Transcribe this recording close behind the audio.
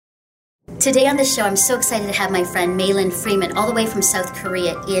Today on the show, I'm so excited to have my friend Maylin Freeman, all the way from South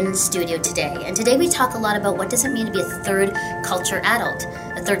Korea, in studio today. And today we talk a lot about what does it mean to be a third culture adult,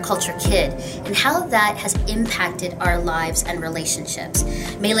 a third culture kid, and how that has impacted our lives and relationships.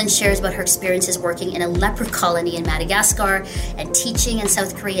 Maylin shares about her experiences working in a leper colony in Madagascar and teaching in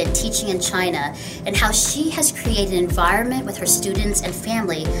South Korea and teaching in China, and how she has created an environment with her students and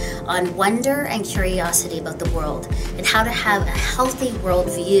family on wonder and curiosity about the world, and how to have a healthy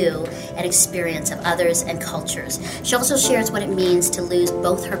worldview and experience of others and cultures. She also shares what it means to lose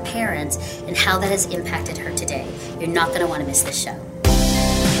both her parents and how that has impacted her today. You're not going to want to miss this show.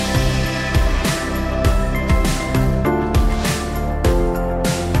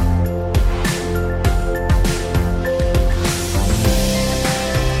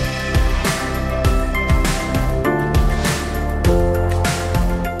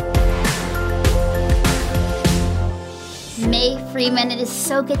 Freeman, it is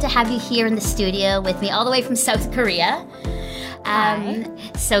so good to have you here in the studio with me, all the way from South Korea.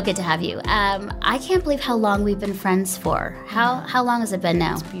 So good to have you. I can't believe how long we've been friends for. How long has it been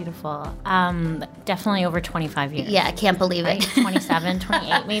now? It's beautiful. Definitely over 25 years. Yeah, I can't believe it. 27,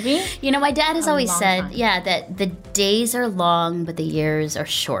 28 maybe. You know, my dad has always said, that the days are long, but the years are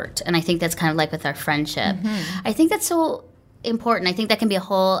short. And I think that's kind of like with our friendship. Mm-hmm. I think that's so important. I think that can be a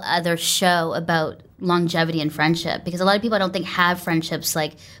whole other show about longevity and friendship, because a lot of people I don't think have friendships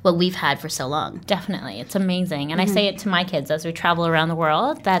like what we've had for so long. Definitely. It's amazing. And I say it to my kids as we travel around the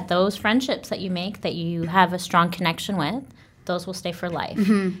world, that those friendships that you make, that you have a strong connection with, those will stay for life.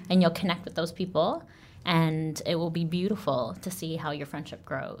 Mm-hmm. And you'll connect with those people, and it will be beautiful to see how your friendship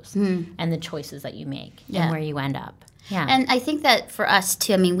grows and the choices that you make and where you end up. Yeah. And I think that for us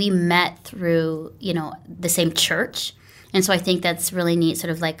too, I mean, we met through, the same church. And so I think that's really neat,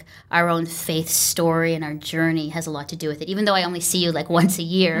 sort of like our own faith story and our journey has a lot to do with it. Even though I only see you like once a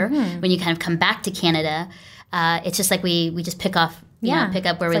year when you kind of come back to Canada, it's just like we just pick up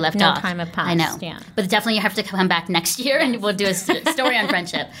where we left off. No time have passed. I know. Yeah. But definitely you have to come back next year and we'll do a story on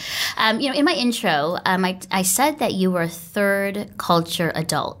friendship. In my intro, I said that you were a third culture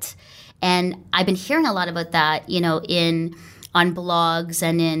adult. And I've been hearing a lot about that, on blogs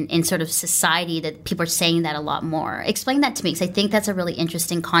and in sort of society, that people are saying that a lot more. Explain that to me, because I think that's a really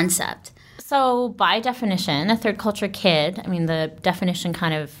interesting concept. So by definition, a third culture kid, I mean, the definition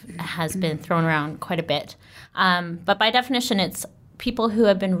kind of has been thrown around quite a bit. But by definition, it's people who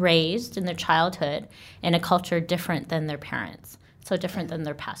have been raised in their childhood in a culture different than their parents, so different than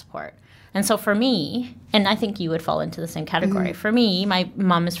their passport. And so for me, and I think you would fall into the same category. For me, my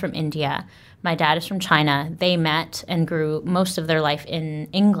mom is from India. My dad is from China. They met and grew most of their life in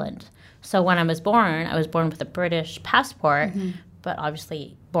England. So when I was born with a British passport, but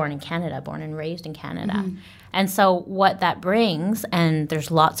obviously born in Canada, born and raised in Canada. And so what that brings, and there's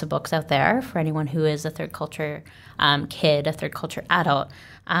lots of books out there for anyone who is a third culture kid, a third culture adult.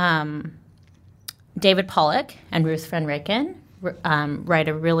 David Pollock and Ruth Van Reken write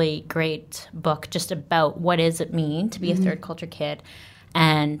a really great book just about what does it mean to be a third culture kid.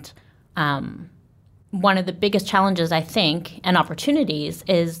 And one of the biggest challenges, I think, and opportunities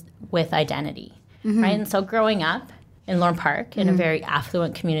is with identity, right? And so growing up in Lorne Park, in a very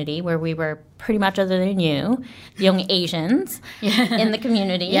affluent community where we were pretty much, other than you, the only Asians in the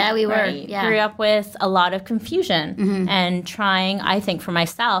community. Yeah, we were. Right? Yeah. Grew up with a lot of confusion and trying, I think for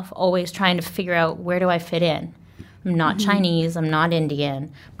myself, always trying to figure out, where do I fit in? I'm not Chinese, I'm not Indian,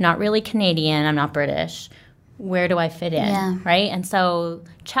 I'm not really Canadian, I'm not British. Where do I fit in, right? And so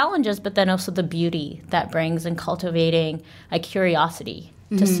challenges, but then also the beauty that brings in cultivating a curiosity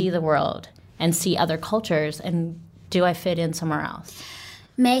to see the world and see other cultures, and do I fit in somewhere else?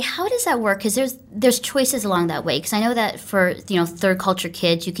 May, how does that work? Because there's choices along that way. Because I know that for third culture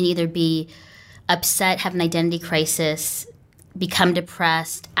kids, you can either be upset, have an identity crisis, become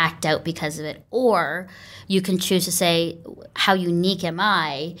depressed, act out because of it, or you can choose to say, how unique am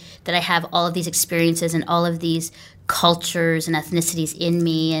I that I have all of these experiences and all of these cultures and ethnicities in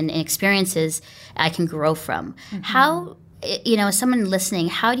me and experiences I can grow from. How, as someone listening,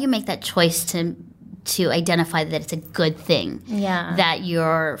 how do you make that choice to identify that it's a good thing, that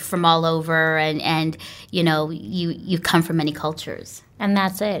you're from all over and you come from many cultures? And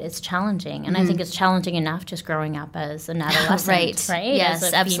that's it. It's challenging. And I think it's challenging enough just growing up as an adolescent, right? Yes,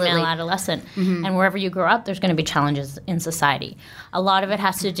 as a absolutely. female adolescent. And wherever you grow up, there's going to be challenges in society. A lot of it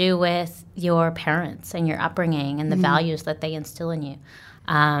has to do with your parents and your upbringing and the values that they instill in you.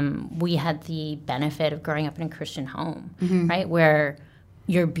 We had the benefit of growing up in a Christian home, right, where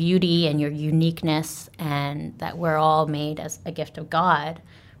your beauty and your uniqueness and that we're all made as a gift of God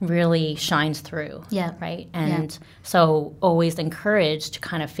really shines through. Yeah. Right? And so always encouraged to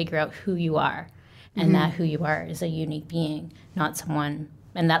kind of figure out who you are, and that who you are is a unique being, not someone,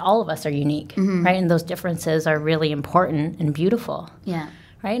 and that all of us are unique, right? And those differences are really important and beautiful. Yeah.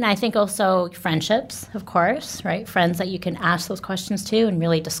 Right? And I think also friendships, of course, right? Friends that you can ask those questions to and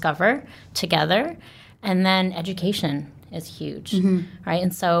really discover together. And then education is huge, right?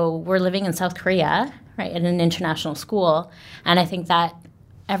 And so we're living in South Korea, right, in an international school. And I think that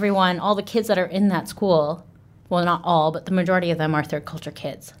everyone, all the kids that are in that school, well, not all, but the majority of them are third culture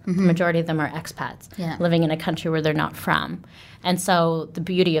kids. The majority of them are expats living in a country where they're not from. And so the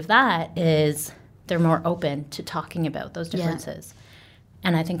beauty of that is they're more open to talking about those differences.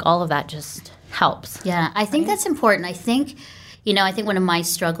 And I think all of that just helps. Yeah, I think that's important. I think one of my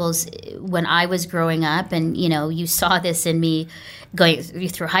struggles when I was growing up, and, you saw this in me going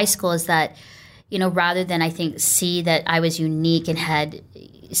through high school, is that, rather than, I think, see that I was unique and had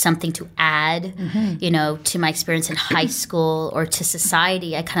something to add, to my experience in high school or to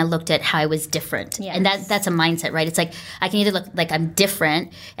society, I kind of looked at how I was different. Yes. And that's a mindset, right? It's like I can either look like I'm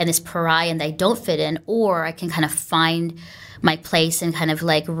different and this pariah and that I don't fit in, or I can kind of find my place and kind of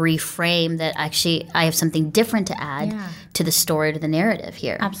like reframe that actually I have something different to add to the story, to the narrative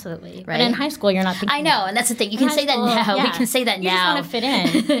here. Absolutely. Right? But in high school, you're not thinking. I know, and that's the thing. You can say that now. We can say that now. You just want to fit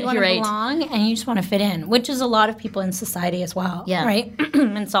in. You want to belong, and you just want to fit in, which is a lot of people in society as well. Yeah. Right?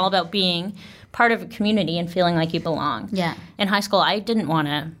 And it's all about being part of a community and feeling like you belong. Yeah. In high school, I didn't want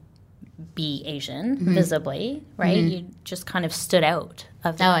to be Asian visibly, right? You just kind of stood out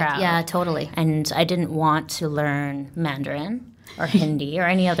of the crowd. Yeah, totally. And I didn't want to learn Mandarin or Hindi or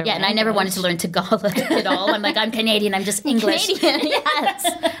any other language. And I never wanted to learn Tagalog at all. I'm like, I'm Canadian, I'm just English. Canadian,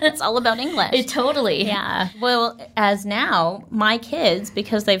 yes. It's all about English. Totally. Yeah. Well, as now, my kids,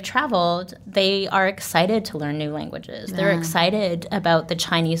 because they've traveled, they are excited to learn new languages. Yeah. They're excited about the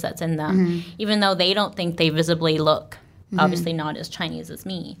Chinese that's in them, even though they don't think they visibly look obviously not as Chinese as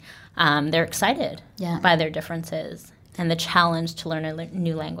me. They're excited by their differences and the challenge to learn a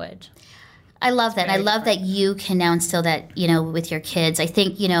new language. I love that. I love that you can now instill that, with your kids. I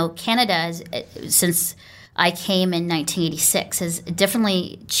think, Canada, since I came in 1986, has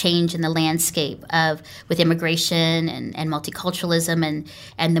definitely changed in the landscape with immigration and multiculturalism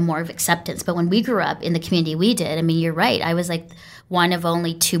and the more of acceptance. But when we grew up in the community we did, I mean, you're right. I was like one of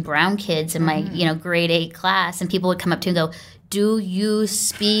only 2 brown kids in my, grade 8 class. And people would come up to me and go, "Do you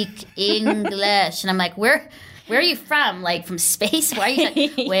speak English?" And I'm like, Where are you from? Like, from space? Why are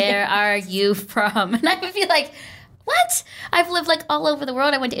you Where are you from? And I would be like, what? I've lived like all over the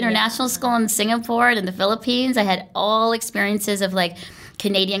world. I went to international school in Singapore and in the Philippines. I had all experiences of like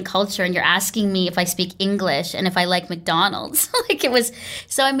Canadian culture, and you're asking me if I speak English and if I like McDonald's. Like, it was,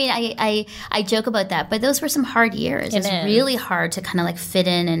 so I mean, I joke about that, but those were some hard years. It's really hard to kind of like fit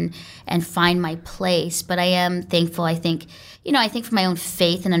in and find my place. But I am thankful, I think for my own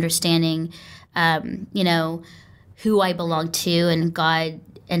faith and understanding, who I belong to and God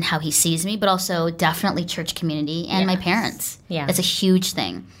and how he sees me, but also definitely church community and my parents. Yeah. It's a huge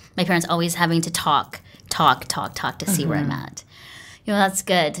thing. My parents always having to talk to see where I'm at. That's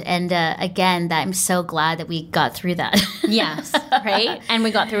good. And again, I'm so glad that we got through that. Yes, right? And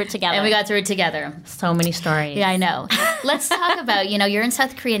we got through it together. So many stories. Yeah, I know. Let's talk about, you're in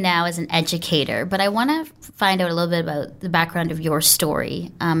South Korea now as an educator, but I want to find out a little bit about the background of your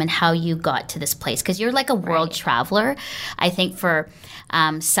story and how you got to this place. Because you're like a world traveler. I think for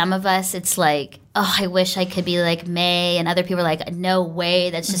some of us, it's like, oh, I wish I could be like May, and other people are like, no way,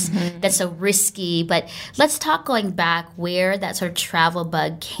 that's just, that's so risky. But let's talk going back where that sort of travel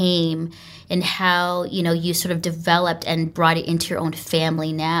bug came and how, you sort of developed and brought it into your own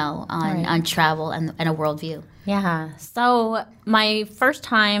family now on travel and a worldview. Yeah. So my first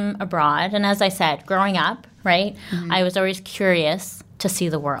time abroad, and as I said, growing up, right, I was always curious to see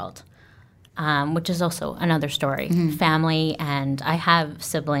the world. Which is also another story. Family, and I have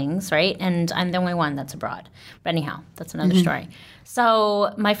siblings, right? And I'm the only one that's abroad. But anyhow, that's another story.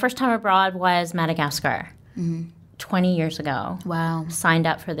 So my first time abroad was Madagascar, 20 years ago. Wow. Signed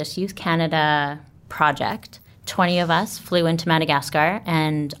up for this Youth Canada project. 20 of us flew into Madagascar,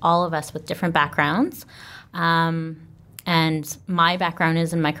 and all of us with different backgrounds. And my background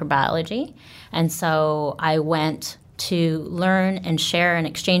is in microbiology. And so I went to learn and share and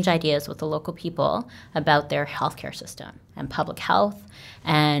exchange ideas with the local people about their healthcare system and public health,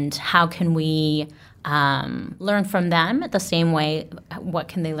 and how can we learn from them the same way, what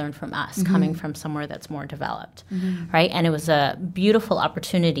can they learn from us coming from somewhere that's more developed, right? And it was a beautiful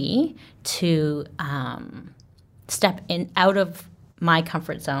opportunity to step in out of my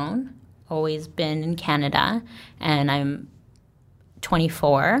comfort zone, always been in Canada, and I'm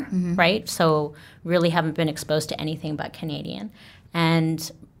 24, right? So really haven't been exposed to anything but Canadian.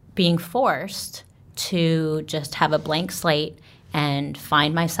 And being forced to just have a blank slate and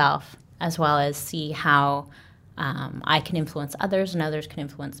find myself, as well as see how I can influence others and others can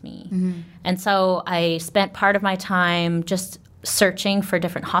influence me. And so I spent part of my time just searching for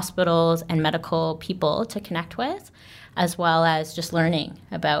different hospitals and medical people to connect with, as well as just learning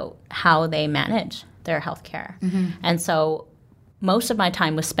about how they manage their healthcare. And so most of my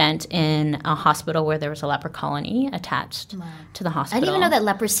time was spent in a hospital where there was a leper colony attached to the hospital. I didn't even know that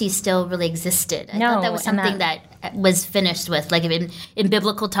leprosy still really existed. I thought that was something that was finished with. Like in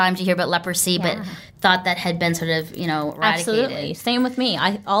biblical times, you hear about leprosy, but thought that had been sort of, eradicated. Absolutely. Same with me.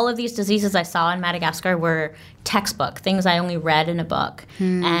 All of these diseases I saw in Madagascar were textbook, things I only read in a book.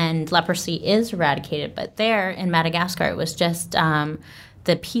 And leprosy is eradicated. But there in Madagascar, it was just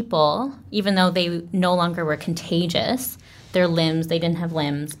the people, even though they no longer were contagious, their limbs, they didn't have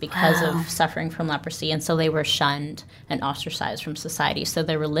limbs because of suffering from leprosy, and so they were shunned and ostracized from society. So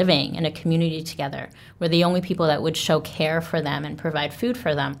they were living in a community together where the only people that would show care for them and provide food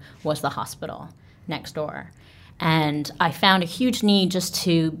for them was the hospital next door. And I found a huge need just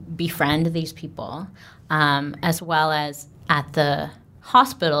to befriend these people, as well as at the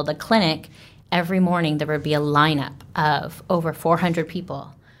hospital, the clinic, every morning there would be a lineup of over 400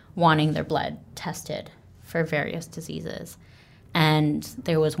 people wanting their blood tested for various diseases. And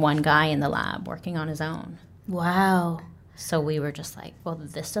there was one guy in the lab working on his own. Wow. So we were just like, well,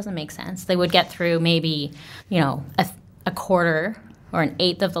 this doesn't make sense. They would get through maybe, a quarter or an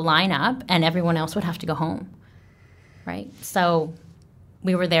eighth of the lineup, and everyone else would have to go home, right? So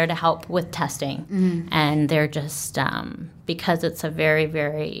we were there to help with testing. And they're just, because it's a very,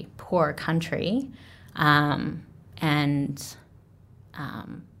 very poor country,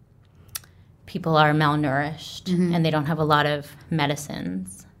 people are malnourished and they don't have a lot of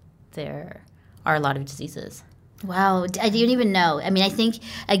medicines. There are a lot of diseases. Wow, I didn't even know. I mean, I think,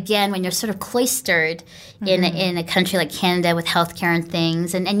 again, when you're sort of cloistered in a country like Canada with healthcare and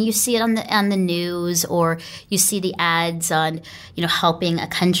things, and you see it on the news, or you see the ads on, helping a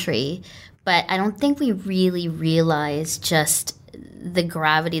country, but I don't think we really realize just the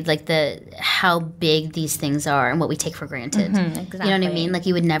gravity, like how big these things are and what we take for granted. Exactly. You know what I mean? Like,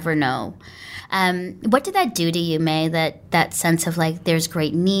 you would never know. What did that do to you, May, that sense of like there's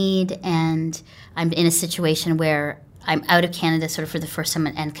great need and I'm in a situation where I'm out of Canada sort of for the first time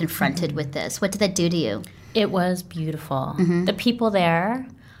and confronted with this? What did that do to you? It was beautiful. The people there,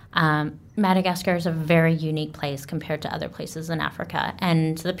 Madagascar is a very unique place compared to other places in Africa.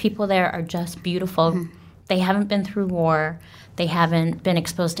 And the people there are just beautiful. They haven't been through war. They haven't been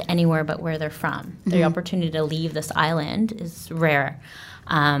exposed to anywhere but where they're from. The opportunity to leave this island is rare.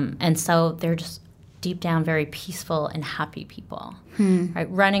 And so they're just deep down very peaceful and happy people, right?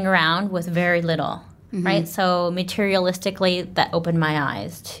 Running around with very little, right? So materialistically, that opened my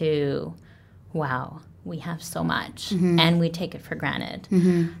eyes to, wow, we have so much and we take it for granted.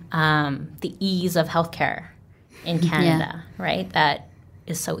 The ease of healthcare in Canada, right? That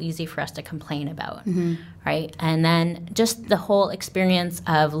is so easy for us to complain about, right? And then just the whole experience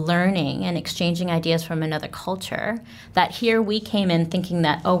of learning and exchanging ideas from another culture, that here we came in thinking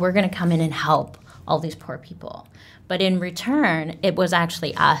that, oh, we're going to come in and help all these poor people. But in return, it was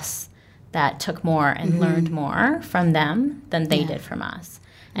actually us that took more and learned more from them than they did from us.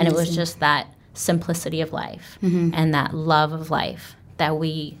 And it was just that simplicity of life and that love of life that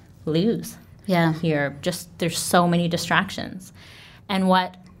we lose here. Just there's so many distractions. And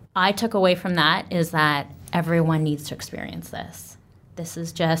what I took away from that is that everyone needs to experience this. This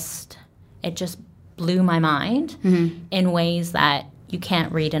is it just blew my mind in ways that you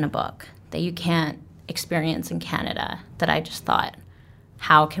can't read in a book, that you can't experience in Canada, that I just thought,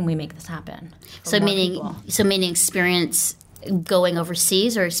 how can we make this happen? So meaning experience going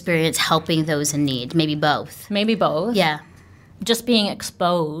overseas or experience helping those in need? Maybe both. Maybe both. Yeah. Just being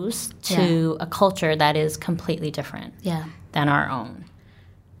exposed to a culture that is completely different than our own.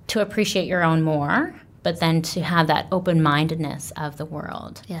 To appreciate your own more, but then to have that open-mindedness of the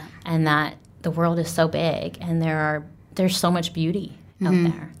world. Yeah. And that the world is so big and there's so much beauty out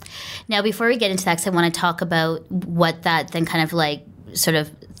there. Now, before we get into that, 'cause I want to talk about what that then kind of like sort of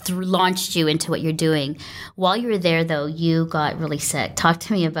launched you into what you're doing. While you were there, though, you got really sick. Talk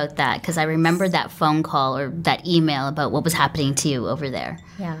to me about that, because I remember that phone call or that email about what was happening to you over there.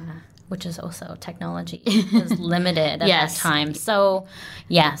 Yeah, which is also technology was limited at that time. So,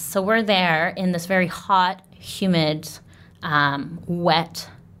 so we're there in this very hot, humid, wet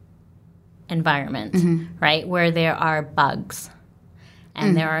environment, right, where there are bugs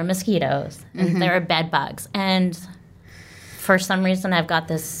and there are mosquitoes and there are bed bugs. And for some reason I've got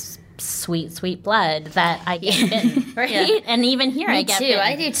this sweet blood that I get bitten, right? Yeah. And even here I get bitten.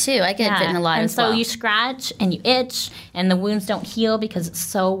 I do too. I get bitten a lot as well. And so you scratch and you itch and the wounds don't heal because it's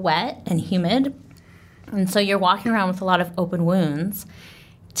so wet and humid. And so you're walking around with a lot of open wounds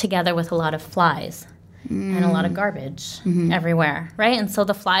together with a lot of flies and a lot of garbage everywhere, right? And so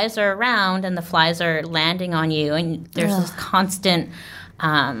the flies are around and the flies are landing on you, and there's this constant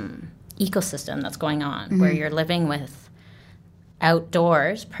ecosystem that's going on where you're living with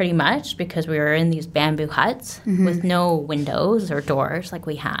outdoors pretty much, because we were in these bamboo huts with no windows or doors like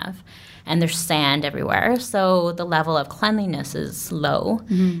we have. And there's sand everywhere, so the level of cleanliness is low.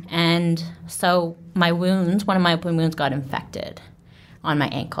 And so my wounds, one of my open wounds got infected on my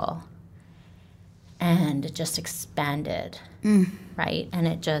ankle. And it just expanded, right? And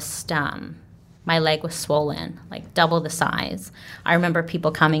it just, my leg was swollen, like double the size. I remember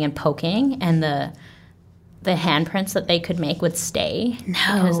people coming and poking, and the handprints that they could make would stay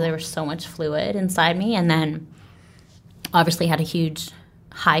because there was so much fluid inside me. And then obviously had a huge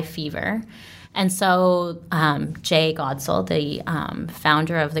high fever. And so Jay Godsell, the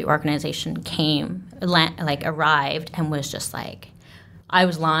founder of the organization, arrived and was just like, I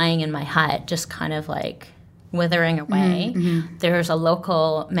was lying in my hut just kind of like withering away. There was a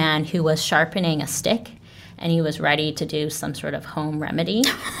local man who was sharpening a stick, and he was ready to do some sort of home remedy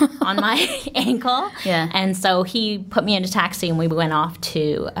on my ankle. Yeah. And so he put me in a taxi, and we went off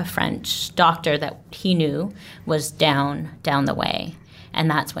to a French doctor that he knew was down the way. And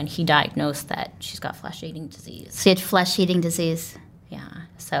that's when he diagnosed that she's got flesh-eating disease. So you had flesh-eating disease. Yeah.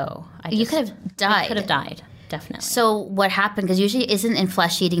 So you could have died. I could have died, definitely. So what happened? Because usually isn't in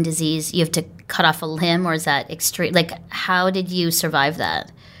flesh-eating disease you have to cut off a limb, or is that extreme? Like, how did you survive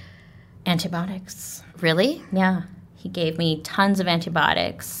that? Antibiotics. Really? Yeah. He gave me tons of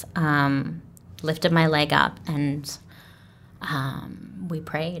antibiotics, lifted my leg up, and we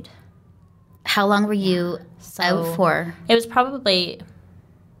prayed. How long were you out for? It was probably,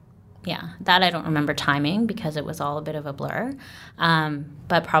 that I don't remember timing because it was all a bit of a blur,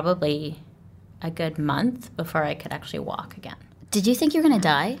 but probably a good month before I could actually walk again. Did you think you were going to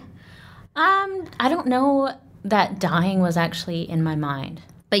die? I don't know that dying was actually in my mind.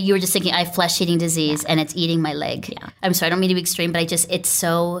 But you were just thinking, I have flesh-eating disease and it's eating my leg. Yeah. I'm sorry, I don't mean to be extreme, but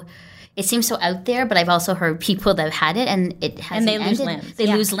it seems so out there, but I've also heard people that have had it and it hasn't ended. Lose limbs. They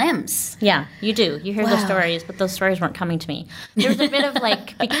lose limbs. Yeah, you do. You hear those stories, but those stories weren't coming to me. There was a bit of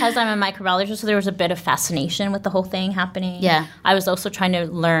because I'm a microbiologist, so there was a bit of fascination with the whole thing happening. Yeah. I was also trying to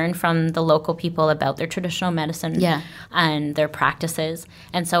learn from the local people about their traditional medicine and their practices.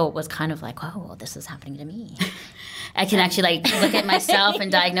 And so it was kind of like, well, this is happening to me. I can actually look at myself and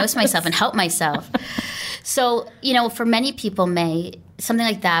diagnose myself and help myself. So, for many people, something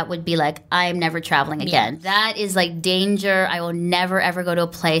like that would be like, I'm never traveling again. Yes. That is like danger. I will never, ever go to a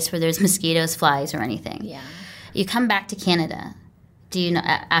place where there's mosquitoes, flies, or anything. Yeah. You come back to Canada. Do you know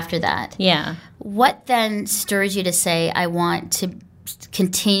after that? Yeah. What then stirs you to say, I want to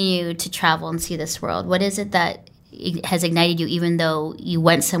continue to travel and see this world? What is it that has ignited you, even though you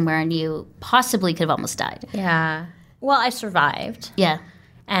went somewhere and you possibly could have almost died? Yeah. Well, I survived. Yeah.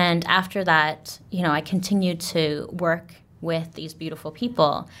 And after that, I continued to work with these beautiful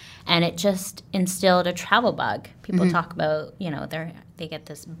people, and it just instilled a travel bug. People talk about, they get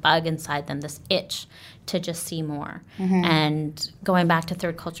this bug inside them, this itch to just see more. And going back to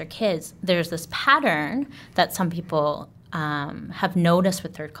third culture kids, there's this pattern that some people have noticed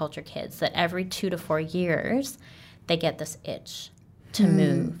with third culture kids, that every 2 to 4 years, they get this itch to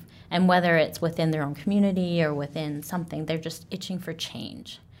move. And whether it's within their own community or within something, they're just itching for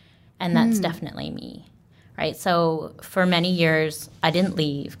change. And that's definitely me, right? So for many years, I didn't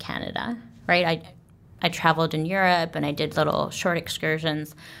leave Canada, right? I traveled in Europe and I did little short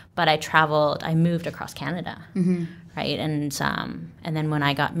excursions, but I moved across Canada, right? And then when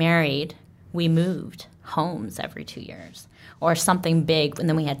I got married, we moved homes every 2 years. Or something big, and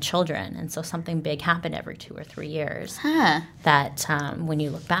then we had children, and so something big happened every 2 or 3 years. That when you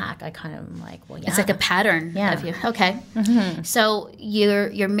look back, I kind of am like, well, yeah. It's like a pattern of you. Okay. So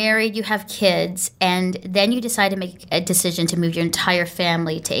you're married, you have kids, and then you decide to make a decision to move your entire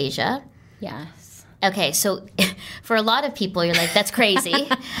family to Asia. Yes. Okay, so for a lot of people, you're like, that's crazy.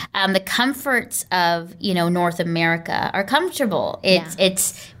 The comforts of, North America are comfortable.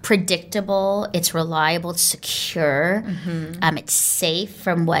 It's predictable. It's reliable. It's secure. It's safe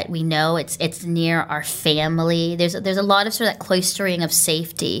from what we know. It's near our family. There's a lot of sort of that cloistering of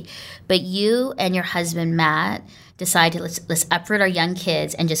safety. But you and your husband, Matt, decide to let's uproot our young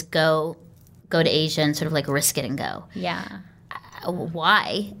kids and just go to Asia and sort of like risk it and go. Yeah.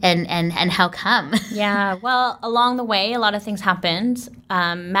 why and how come? Yeah, well, along the way, a lot of things happened.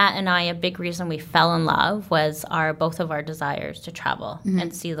 Matt and I, a big reason we fell in love was both of our desires to travel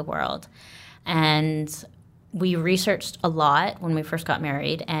and see the world. And we researched a lot when we first got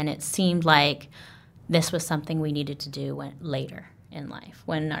married, and it seemed like this was something we needed to do later in life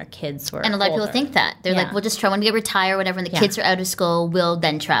when our kids were And a lot older. of people think that. They're like, we'll just try when we get retired or whatever, and the kids are out of school, we'll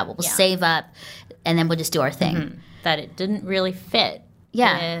then travel. We'll save up, and then we'll just do our thing. That it didn't really fit.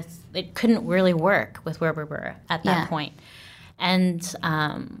 Yeah. It couldn't really work with where we were at that point. And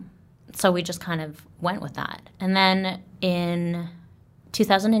so we just kind of went with that. And then in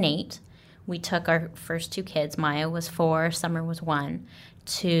 2008, we took our first two kids, Maya was 4, Summer was 1,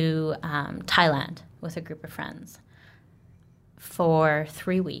 to Thailand with a group of friends for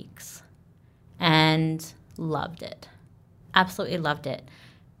 3 weeks and loved it. Absolutely loved it.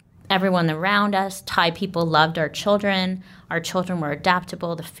 Everyone around us, Thai people, loved our children. Our children were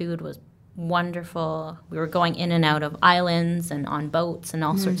adaptable. The food was wonderful. We were going in and out of islands and on boats and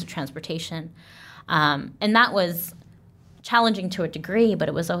all sorts of transportation. And that was challenging to a degree, but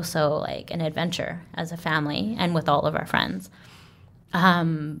it was also like an adventure as a family and with all of our friends.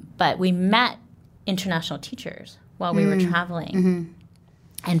 But we met international teachers while we were traveling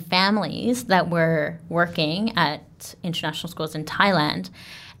and families that were working at international schools in Thailand.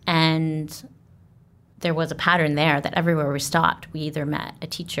 And there was a pattern there that everywhere we stopped, we either met a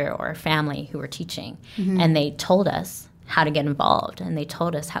teacher or a family who were teaching. And they told us how to get involved. And they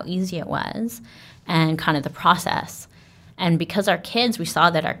told us how easy it was and kind of the process. And because our kids, we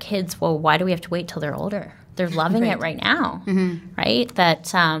saw that our kids, well, why do we have to wait till they're older? They're loving it right now, right?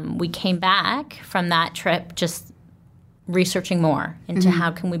 That we came back from that trip just researching more into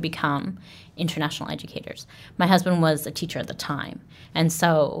how can we become international educators. My husband was a teacher at the time, and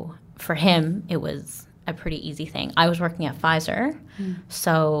so for him, it was a pretty easy thing. I was working at Pfizer,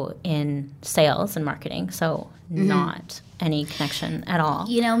 so in sales and marketing, so not any connection at all.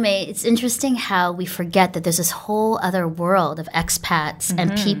 You know, May, it's interesting how we forget that there's this whole other world of expats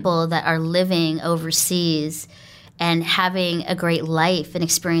and people that are living overseas and having a great life and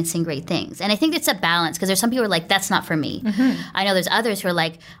experiencing great things. And I think it's a balance because there's some people who are like, that's not for me. I know there's others who are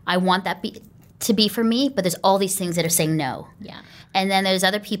like, I want that to be for me, but there's all these things that are saying no. Yeah. And then there's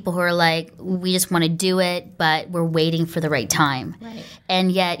other people who are like, we just want to do it, but we're waiting for the right time. Right.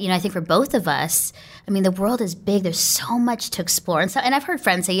 And yet, you know, I think for both of us, I mean, the world is big. There's so much to explore. And I've heard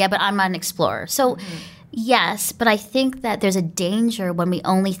friends say, yeah, but I'm not an explorer. So, yes, but I think that there's a danger when we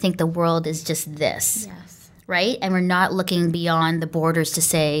only think the world is just this. Yes. Right? And we're not looking beyond the borders to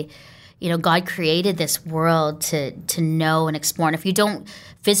say, you know, God created this world to know and explore. And if you don't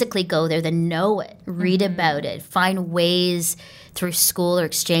physically go there, then know it, read about it, find ways through school or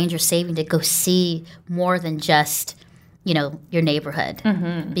exchange or saving to go see more than just, you know, your neighborhood.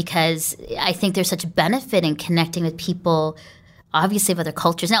 Because I think there's such benefit in connecting with people, obviously, of other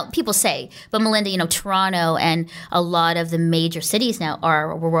cultures. Now, people say, but Melinda, you know, Toronto and a lot of the major cities now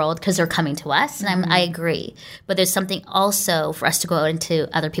are a world because they're coming to us, and I agree. But there's something also for us to go out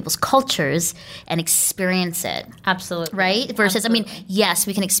into other people's cultures and experience it. Absolutely. Right? Versus, Absolutely. I mean, yes,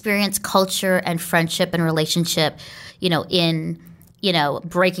 we can experience culture and friendship and relationship, you know, in, you know,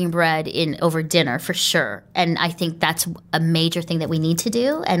 breaking bread over dinner for sure. And I think that's a major thing that we need to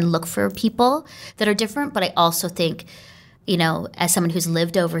do and look for people that are different. But I also think, you know, as someone who's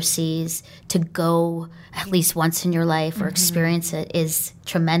lived overseas, to go at least once in your life or experience it is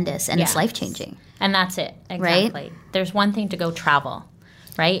tremendous, and it's life-changing. And that's it. Exactly. Right? There's one thing to go travel,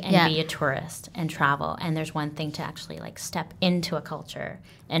 right? And be a tourist and travel. And there's one thing to actually like step into a culture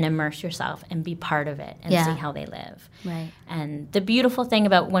and immerse yourself and be part of it and see how they live. Right. And the beautiful thing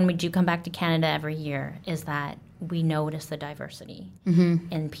about when we do come back to Canada every year is that we notice the diversity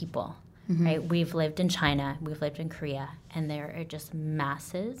in people. Right? We've lived in China, we've lived in Korea, and there are just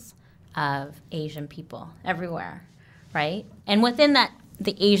masses of Asian people everywhere, right? And within that,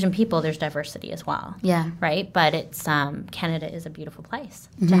 the Asian people, there's diversity as well. Yeah. Right? But it's Canada is a beautiful place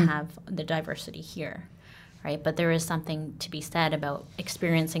to have the diversity here, right? But there is something to be said about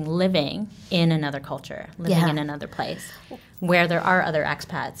experiencing living in another culture, living in another place, where there are other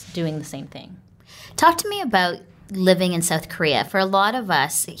expats doing the same thing. Talk to me about living in South Korea. For a lot of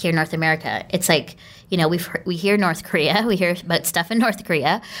us here in North America, it's like, you know, we hear North Korea, we hear about stuff in North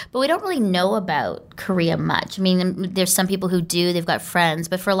Korea, but we don't really know about Korea much. I mean, there's some people who do, they've got friends,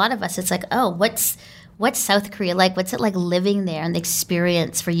 but for a lot of us, it's like, oh, what's South Korea like? What's it like living there and the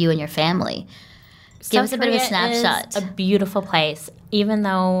experience for you and your family? Give us a bit of a snapshot. It's a beautiful place, even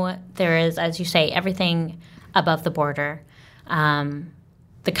though there is, as you say, everything above the border.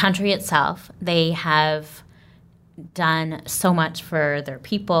 The country itself, they have done so much for their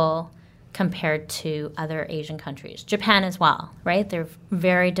people compared to other Asian countries. Japan as well, right? They're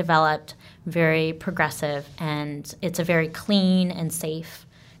very developed, very progressive, and it's a very clean and safe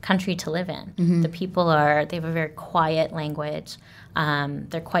country to live in. The people they have a very quiet language.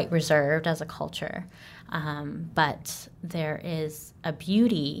 They're quite reserved as a culture. But there is a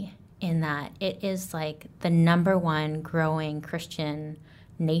beauty in that it is like the number one growing Christian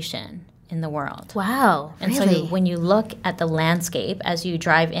nation in the world. Wow, and really? so when you look at the landscape as you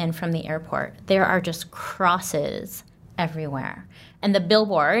drive in from the airport, there are just crosses everywhere. And the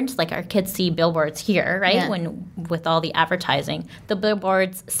billboards, like our kids see billboards here, right? Yeah. When with all the advertising, the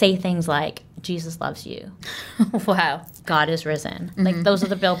billboards say things like, Jesus loves you. Wow. God is risen. Like those are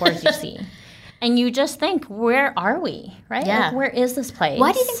the billboards you see. And you just think, where are we, right? Yeah. Like, where is this place?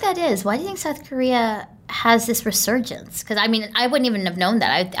 Why do you think that is? Why do you think South Korea has this resurgence? Because, I mean, I wouldn't even have known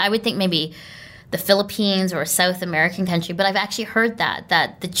that. I would think maybe the Philippines or a South American country, but I've actually heard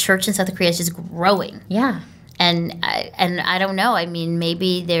that the church in South Korea is just growing. Yeah. And I don't know. I mean,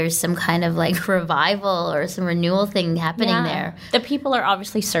 maybe there's some kind of like revival or some renewal thing happening there. The people are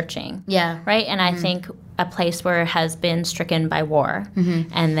obviously searching. Yeah. Right? And I think a place where it has been stricken by war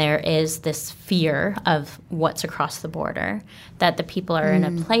and there is this fear of what's across the border, that the people are in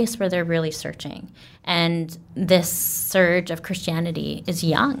a place where they're really searching. And this surge of Christianity is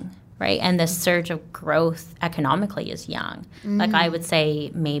young. Right? And this surge of growth economically is young. Like I would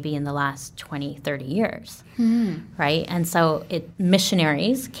say maybe in the last 20, 30 years. Right? And so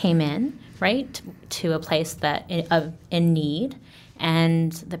missionaries came in, right, to a place that in need,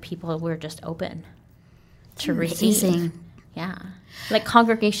 and the people were just open to receive. Amazing. Yeah. Like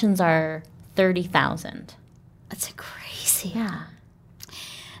congregations are 30,000. That's crazy. Yeah.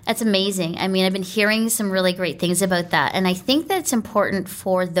 That's amazing. I mean, I've been hearing some really great things about that. And I think that it's important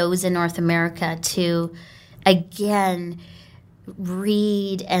for those in North America to, again,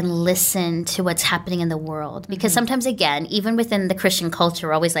 read and listen to what's happening in the world. Because sometimes, again, even within the Christian culture,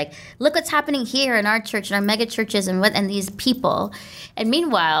 we're always like, look what's happening here in our church and our mega churches and these people. And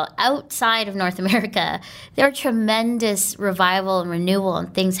meanwhile, outside of North America, there are tremendous revival and renewal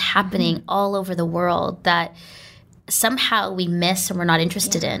and things happening all over the world that somehow we miss and we're not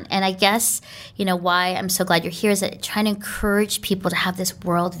interested in. And I guess, why I'm so glad you're here is that trying to encourage people to have this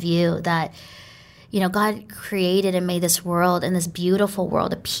worldview that, God created and made this world and this beautiful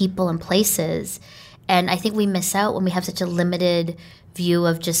world of people and places. And I think we miss out when we have such a limited view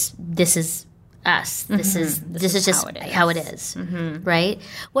of just, this is us. This is just how it is. Right?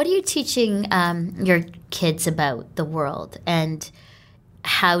 What are you teaching your kids about the world and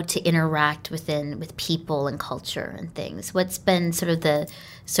how to interact with people and culture and things? What's been sort of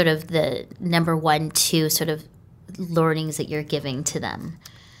the number 1, 2 sort of learnings that you're giving to them?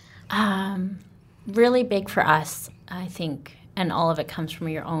 Really big for us, I think, and all of it comes from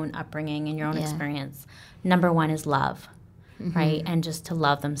your own upbringing and your own experience. Number 1 is love, right? And just to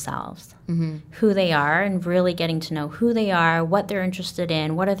love themselves, who they are, and really getting to know who they are, what they're interested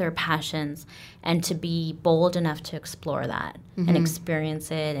in, what are their passions, and to be bold enough to explore that and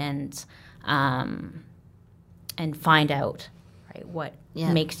experience it and find out, right, what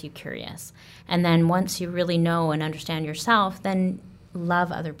makes you curious. And then once you really know and understand yourself, then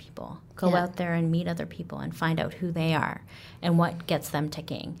love other people. Go out there and meet other people and find out who they are and what gets them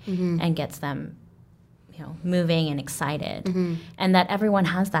ticking and gets them, moving and excited. And that everyone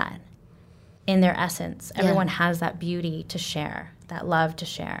has that in their essence. Everyone has that beauty to share, that love to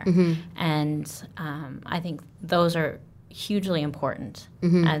share. And I think those are hugely important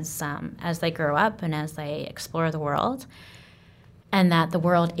as they grow up and as they explore the world. And that the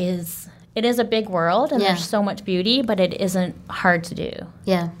world is a big world, and there's so much beauty, but it isn't hard to do.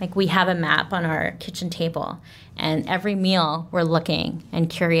 Yeah. Like we have a map on our kitchen table, and every meal we're looking and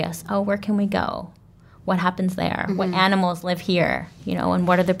curious, where can we go? What happens there? What animals live here? And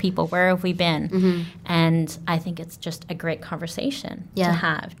what are the people? Where have we been? And I think it's just a great conversation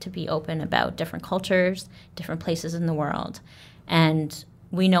to be open about different cultures, different places in the world. And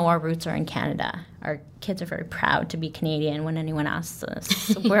we know our roots are in Canada. Our kids are very proud to be Canadian when anyone asks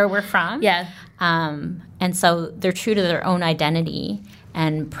us where we're from. And so they're true to their own identity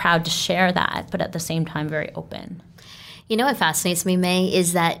and proud to share that, but at the same time very open. You know what fascinates me, May,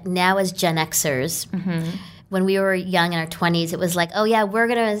 is that now as Gen Xers, when we were young in our 20s, it was like, we're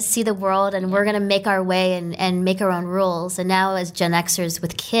going to see the world and we're going to make our way and make our own rules. And now as Gen Xers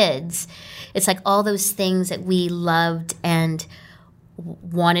with kids, it's like all those things that we loved and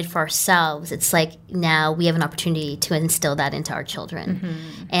wanted for ourselves, it's like now we have an opportunity to instill that into our children.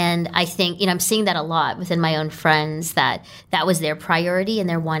 And I think, I'm seeing that a lot within my own friends, that was their priority and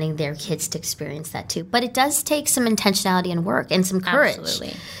they're wanting their kids to experience that too. But it does take some intentionality and work and some courage.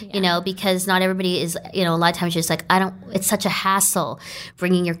 Absolutely. Because not everybody is, a lot of times you're just like, it's such a hassle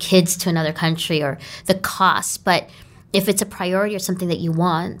bringing your kids to another country or the cost. But if it's a priority or something that you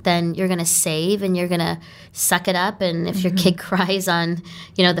want, then you're going to save and you're going to suck it up. And if your kid cries on,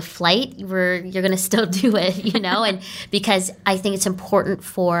 the flight, you're going to still do it, and because I think it's important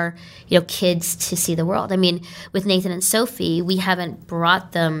for, kids to see the world. I mean, with Nathan and Sophie, we haven't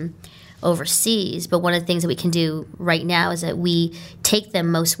brought them overseas, but one of the things that we can do right now is that we take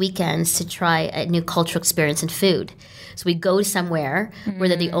them most weekends to try a new cultural experience in food. So we go somewhere where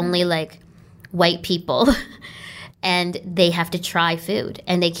they're the only white people and they have to try food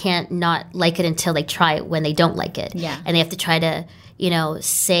and they can't not like it until they try it when they don't like it. Yeah. And they have to try to,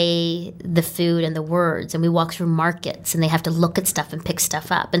 say the food and the words, and we walk through markets and they have to look at stuff and pick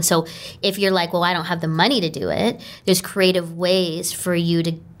stuff up. And so if you're like, well, I don't have the money to do it, there's creative ways for you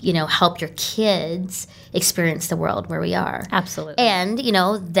to, help your kids experience the world where we are. Absolutely. And,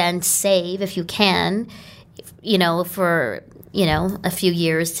 then save if you can, for, a few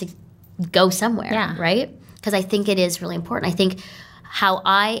years to go somewhere. Yeah. Right? Because I think it is really important. I think how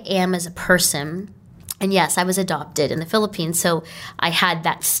I am as a person, and yes, I was adopted in the Philippines, so I had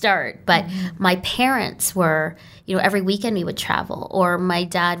that start. But my parents were, every weekend we would travel. Or my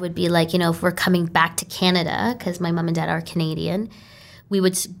dad would be like, if we're coming back to Canada, because my mom and dad are Canadian, we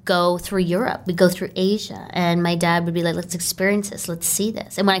would go through Europe. We'd go through Asia. And my dad would be like, let's experience this. Let's see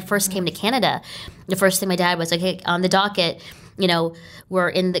this. And when I first came to Canada, the first thing my dad was like, hey, on the docket, we're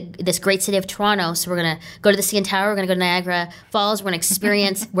in this great city of Toronto, so we're going to go to the CN Tower, we're going to go to Niagara Falls, we're going to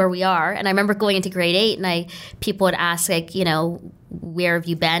experience where we are. And I remember going into grade 8, and people would ask, where have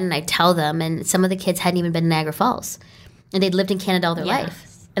you been? And I'd tell them, and some of the kids hadn't even been to Niagara Falls. And they'd lived in Canada all their life.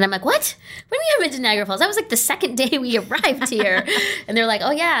 And I'm like, what? When we haven't been to Niagara Falls? That was like the second day we arrived here. And they're like,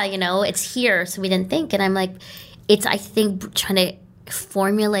 oh, yeah, it's here, so we didn't think. And I'm like, it's, I think, trying to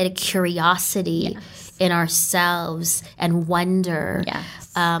formulate a curiosity in ourselves and wonder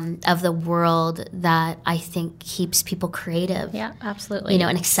of the world that I think keeps people creative. Yeah, absolutely.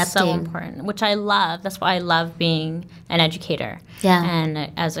 And accepting. So important, which I love. That's why I love being an educator. Yeah.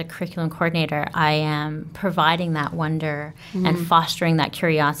 And as a curriculum coordinator, I am providing that wonder and fostering that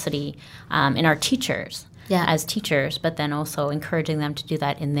curiosity in our teachers as teachers, but then also encouraging them to do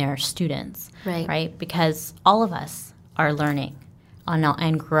that in their students. Right? Because all of us are learning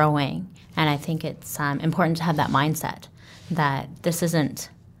and growing. And I think it's important to have that mindset that this isn't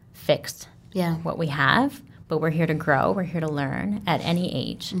fixed, what we have, but we're here to grow, we're here to learn at any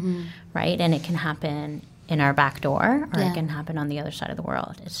age, right? And it can happen in our back door or it can happen on the other side of the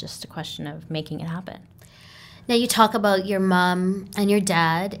world. It's just a question of making it happen. Now, you talk about your mom and your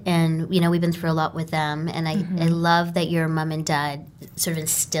dad, and, we've been through a lot with them, and I love that your mom and dad sort of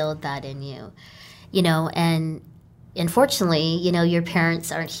instilled that in you, and unfortunately, your parents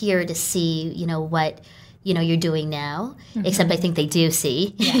aren't here to see, what, you're doing now, except I think they do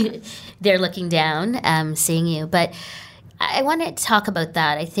see. Yeah. They're looking down, seeing you. But I want to talk about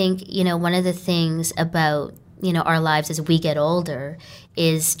that. I think, one of the things about, our lives as we get older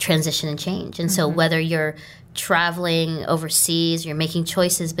is transition and change. And so whether you're traveling overseas, you're making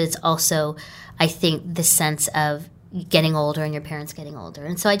choices, but it's also, I think, the sense of getting older and your parents getting older.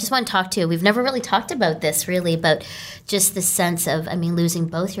 And so I just want to talk to you. We've never really talked about this really, but just the sense of, losing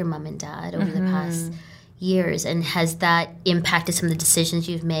both your mom and dad over the past years. And has that impacted some of the decisions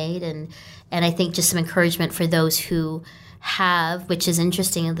you've made? And I think just some encouragement for those who have, which is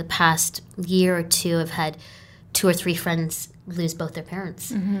interesting, in the past year or two, I've had 2 or 3 friends lose both their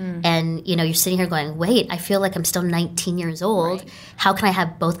parents. And, you're sitting here going, wait, I feel like I'm still 19 years old. Right. How can I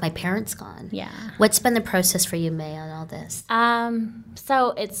have both my parents gone? Yeah. What's been the process for you, May, on all this?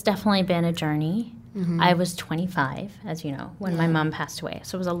 So it's definitely been a journey. I was 25, as you know, when my mom passed away.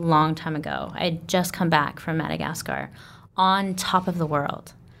 So it was a long time ago. I had just come back from Madagascar on top of the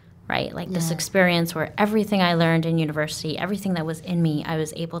world, right? Like this experience where everything I learned in university, everything that was in me, I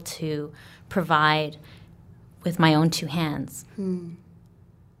was able to provide with my own 2 hands,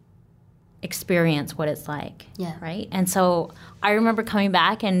 experience what it's like, right? And so I remember coming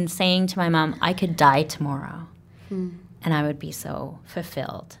back and saying to my mom, I could die tomorrow, and I would be so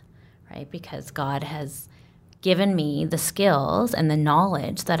fulfilled, right? Because God has given me the skills and the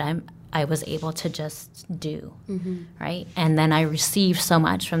knowledge that I was able to just do, right? And then I received so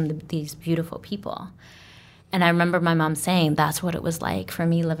much from these beautiful people. And I remember my mom saying, that's what it was like for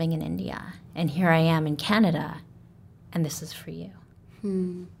me living in India. And here I am in Canada, and this is for you.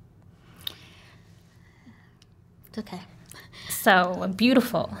 It's okay. So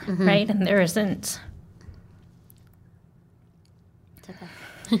beautiful, right? And there isn't. It's okay.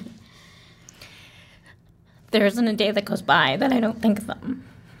 There isn't a day that goes by that I don't think of them.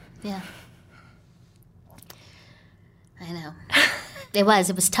 Yeah. I know. It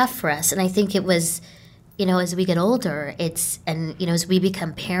was tough for us. And I think it was, as we get older, as we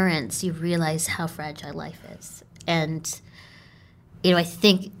become parents, you realize how fragile life is. And, I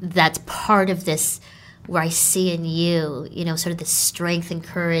think that's part of this where I see in you, sort of the strength and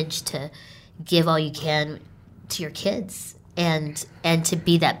courage to give all you can to your kids and to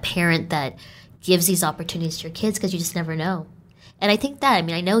be that parent that gives these opportunities to your kids because you just never know. And I think that,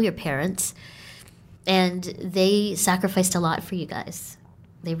 I know your parents, and they sacrificed a lot for you guys.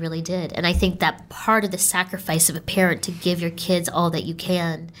 They really did. And I think that part of the sacrifice of a parent to give your kids all that you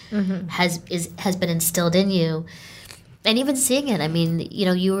can has been instilled in you. And even seeing it,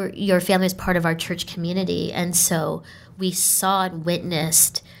 your family is part of our church community. And so we saw and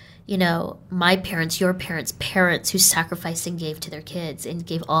witnessed, my parents, your parents who sacrificed and gave to their kids and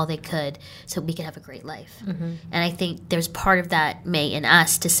gave all they could so we could have a great life. And I think there's part of that, May, in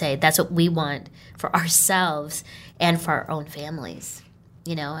us to say that's what we want for ourselves and for our own families.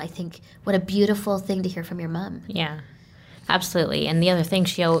 I think what a beautiful thing to hear from your mom. Yeah, absolutely. And the other thing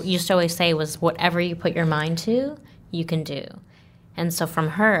she used to always say was, whatever you put your mind to, you can do. And so from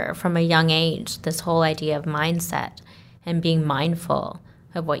a young age, this whole idea of mindset and being mindful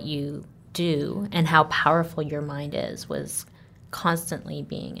of what you do and how powerful your mind is was constantly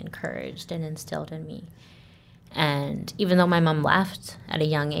being encouraged and instilled in me. And even though my mom left at a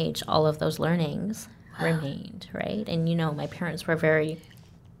young age, all of those learnings remained, right? And my parents were very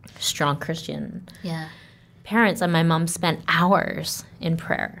strong Christian parents, and my mom spent hours in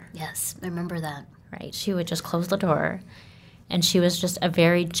prayer. Yes, I remember that. Right? She would just close the door, and she was just a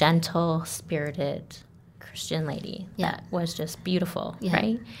very gentle, spirited Christian lady that was just beautiful,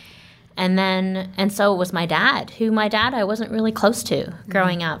 right? And so it was my dad, I wasn't really close to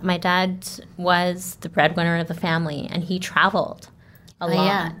growing up. My dad was the breadwinner of the family, and he traveled a lot.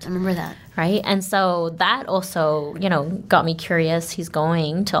 Yeah, I remember that. Right? And so that also, got me curious. He's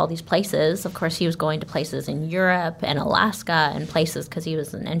going to all these places. Of course, he was going to places in Europe and Alaska and places because he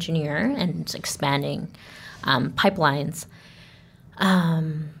was an engineer and expanding pipelines.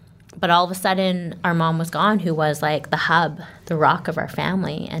 But all of a sudden, our mom was gone, who was like the hub, the rock of our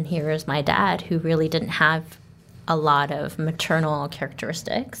family. And here is my dad, who really didn't have a lot of maternal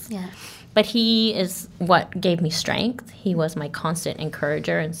characteristics. Yeah. But he is what gave me strength. He was my constant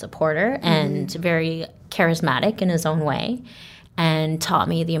encourager and supporter, and very charismatic in his own way, and taught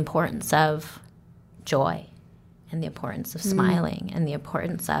me the importance of joy and the importance of smiling and the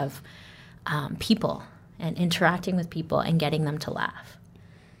importance of people and interacting with people and getting them to laugh.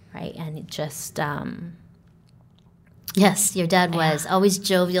 Right? And it just... Yes, your dad was always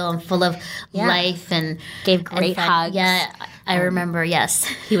jovial and full of life and gave great hugs. Yeah, I remember. Yes,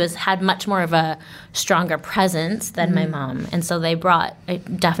 he had much more of a stronger presence than my mom, and so they brought a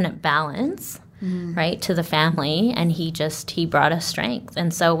definite balance, right, to the family. And he brought us strength.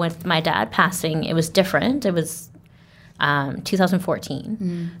 And so with my dad passing, it was different. It was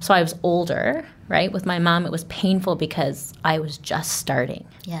 2014, so I was older. Right, with my mom, it was painful because I was just starting.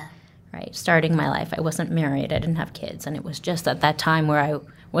 Yeah. Right, starting my life. I wasn't married. I didn't have kids. And it was just at that time where I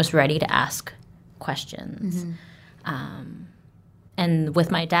was ready to ask questions. And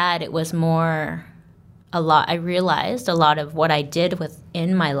with my dad, it was more I realized a lot of what I did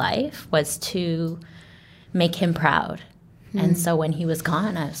within my life was to make him proud. And so when he was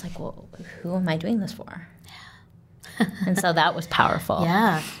gone, I was like, well, who am I doing this for? And so that was powerful.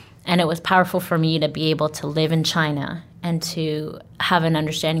 Yeah. And it was powerful for me to be able to live in China and to have an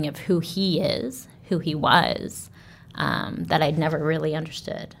understanding of who he is, who he was, that I'd never really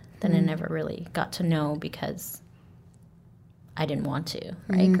understood, that I never really got to know because I didn't want to,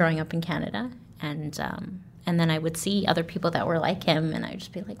 right, growing up in Canada. And then I would see other people that were like him, and I'd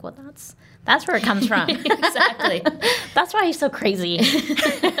just be like, well, that's where it comes from. Exactly. That's why he's so crazy.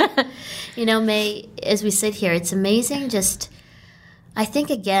 May, as we sit here, it's amazing I think,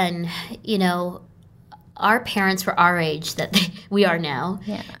 again, our parents were our age that we are now,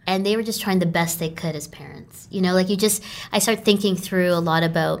 and they were just trying the best they could as parents. I start thinking through a lot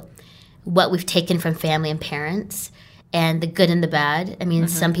about what we've taken from family and parents and the good and the bad. I mean,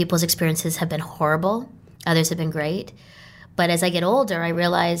 some people's experiences have been horrible, others have been great. But as I get older, I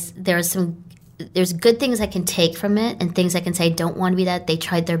realize there's good things I can take from it and things I can say, don't want to be that. They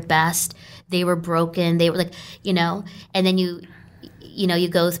tried their best. They were broken. They were and then you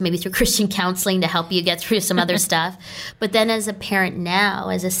go maybe through Christian counseling to help you get through some other stuff. But then as a parent now,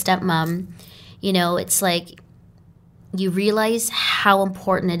 as a stepmom, it's like you realize how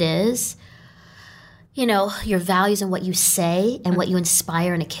important it is, your values and what you say and what you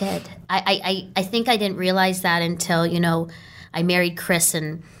inspire in a kid. I think I didn't realize that until, I married Chris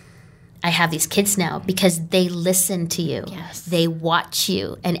and I have these kids now because they listen to you. Yes. They watch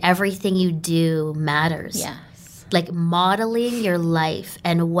you and everything you do matters. Yes. Like modeling your life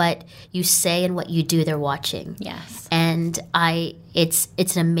and what you say and what you do, they're watching. Yes. And it's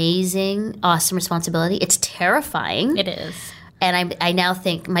an amazing, awesome responsibility. It's terrifying. It is. And I now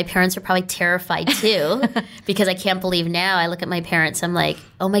think my parents are probably terrified too because I can't believe now I look at my parents, I'm like,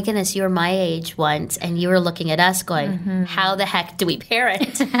 oh my goodness, you were my age once and you were looking at us going, how the heck do we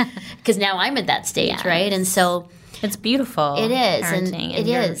parent? Because now I'm at that stage, Yes. right? And so it's beautiful. It is. Parenting, and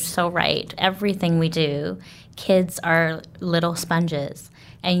you're is. so right. Everything we do, kids are little sponges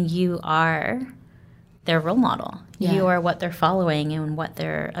and you are their role model. Yeah. You are what they're following and what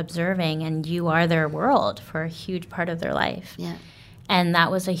they're observing, and you are their world for a huge part of their life. Yeah. And that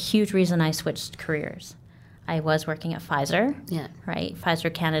was a huge reason I switched careers. I was working at Pfizer, right?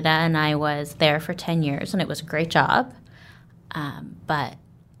 Pfizer Canada, and I was there for 10 years, and it was a great job. But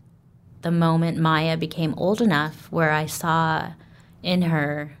the moment Maya became old enough where I saw in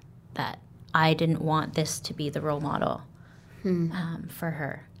her that I didn't want this to be the role model for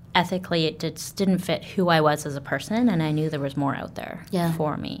her. Ethically, it just didn't fit who I was as a person, and I knew there was more out there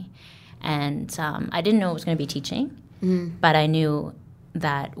for me. And I didn't know it was going to be teaching, but I knew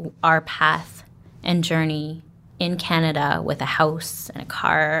that our path and journey in Canada with a house and a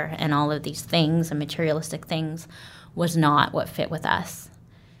car and all of these things and materialistic things was not what fit with us.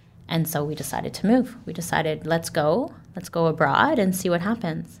 And so we decided to move. We decided, let's go abroad and see what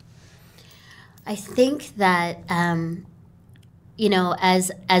happens. I think that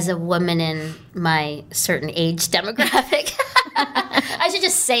as a woman in my certain age demographic, I should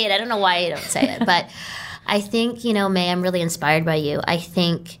just say it. I don't know why I don't say it, but I think, May, I'm really inspired by you. I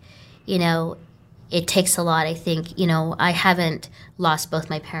think, it takes a lot. I think, I haven't lost both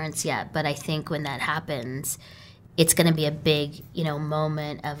my parents yet, but I think when that happens, it's going to be a big,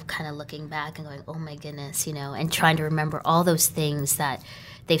 moment of kind of looking back and going, oh my goodness, and trying to remember all those things that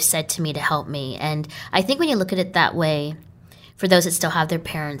they've said to me to help me. And I think when you look at it that way, for those that still have their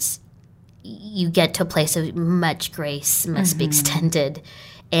parents, you get to a place of much grace must be extended.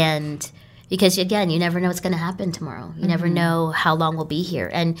 And because, again, you never know what's going to happen tomorrow. You never know how long we'll be here.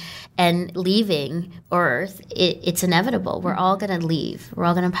 And leaving Earth, it's inevitable. We're all going to leave. We're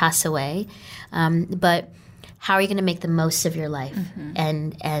all going to pass away. But how are you going to make the most of your life?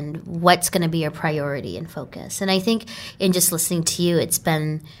 And what's going to be your priority and focus? And I think in just listening to you, it's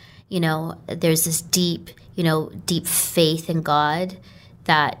been, there's this deep faith in God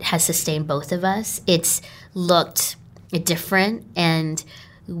that has sustained both of us. It's looked different, and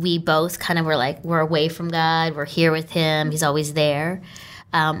we both kind of were like, we're away from God, we're here with Him, He's always there.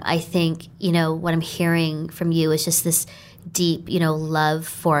 I think, what I'm hearing from you is just this deep, love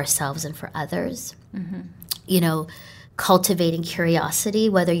for ourselves and for others. Cultivating curiosity,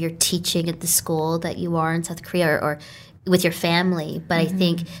 whether you're teaching at the school that you are in South Korea or with your family. But I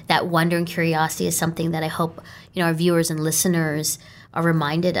think that wonder and curiosity is something that I hope, our viewers and listeners are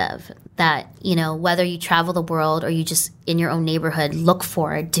reminded of. That, whether you travel the world or you just in your own neighborhood, look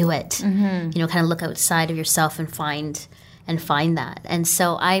for it, do it. Kind of look outside of yourself and find that. And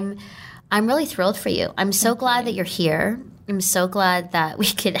so I'm really thrilled for you. I'm so glad that you're here. I'm so glad that we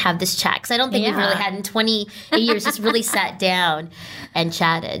could have this chat because I don't think we've really had in 28 years just really sat down and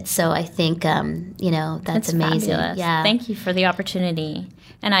chatted. So I think, that's amazing. Fabulous. Yeah. Thank you for the opportunity.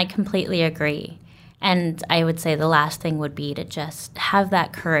 And I completely agree. And I would say the last thing would be to just have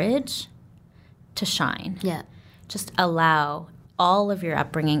that courage to shine. Yeah. Just allow all of your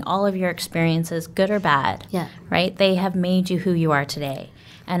upbringing, all of your experiences, good or bad, right? They have made you who you are today.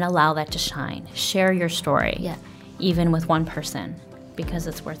 And allow that to shine. Share your story, even with one person, because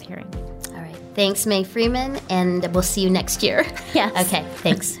it's worth hearing. All right. Thanks, May Freeman, and we'll see you next year. Yes. Okay,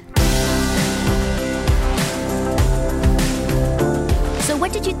 thanks. So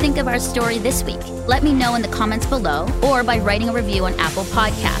what did you think of our story this week? Let me know in the comments below or by writing a review on Apple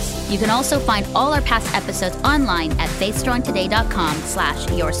Podcasts. You can also find all our past episodes online at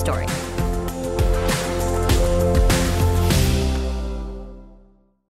faithstrongtoday.com/yourstory.